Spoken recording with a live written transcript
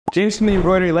James from the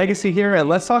Embroidery Legacy here, and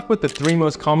let's talk about the 3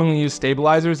 most commonly used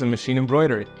stabilizers in machine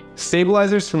embroidery.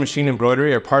 Stabilizers for machine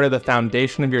embroidery are part of the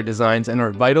foundation of your designs and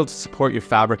are vital to support your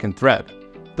fabric and thread.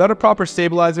 Without a proper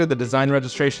stabilizer, the design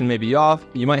registration may be off,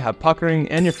 you might have puckering,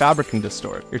 and your fabric can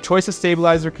distort. Your choice of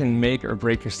stabilizer can make or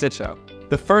break your stitch out.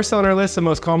 The first on our list of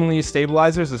most commonly used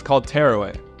stabilizers is called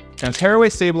tearaway. Now, tearaway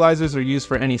stabilizers are used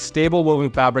for any stable woven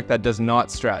fabric that does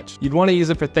not stretch. You'd want to use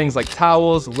it for things like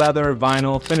towels, leather,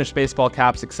 vinyl, finished baseball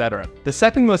caps, etc. The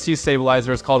second most used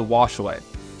stabilizer is called washaway.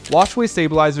 Washaway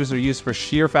stabilizers are used for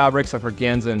sheer fabrics like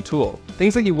organza and tulle,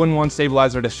 things that you wouldn't want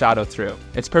stabilizer to shadow through.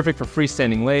 It's perfect for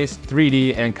freestanding lace,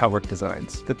 3D, and cutwork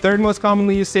designs. The third most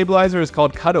commonly used stabilizer is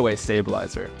called cutaway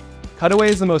stabilizer.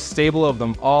 Cutaway is the most stable of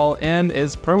them all and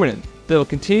is permanent. They'll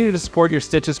continue to support your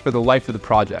stitches for the life of the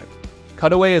project.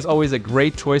 Cutaway is always a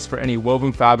great choice for any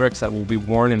woven fabrics that will be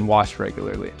worn and washed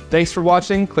regularly. Thanks for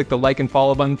watching. Click the like and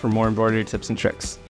follow button for more embroidery tips and tricks.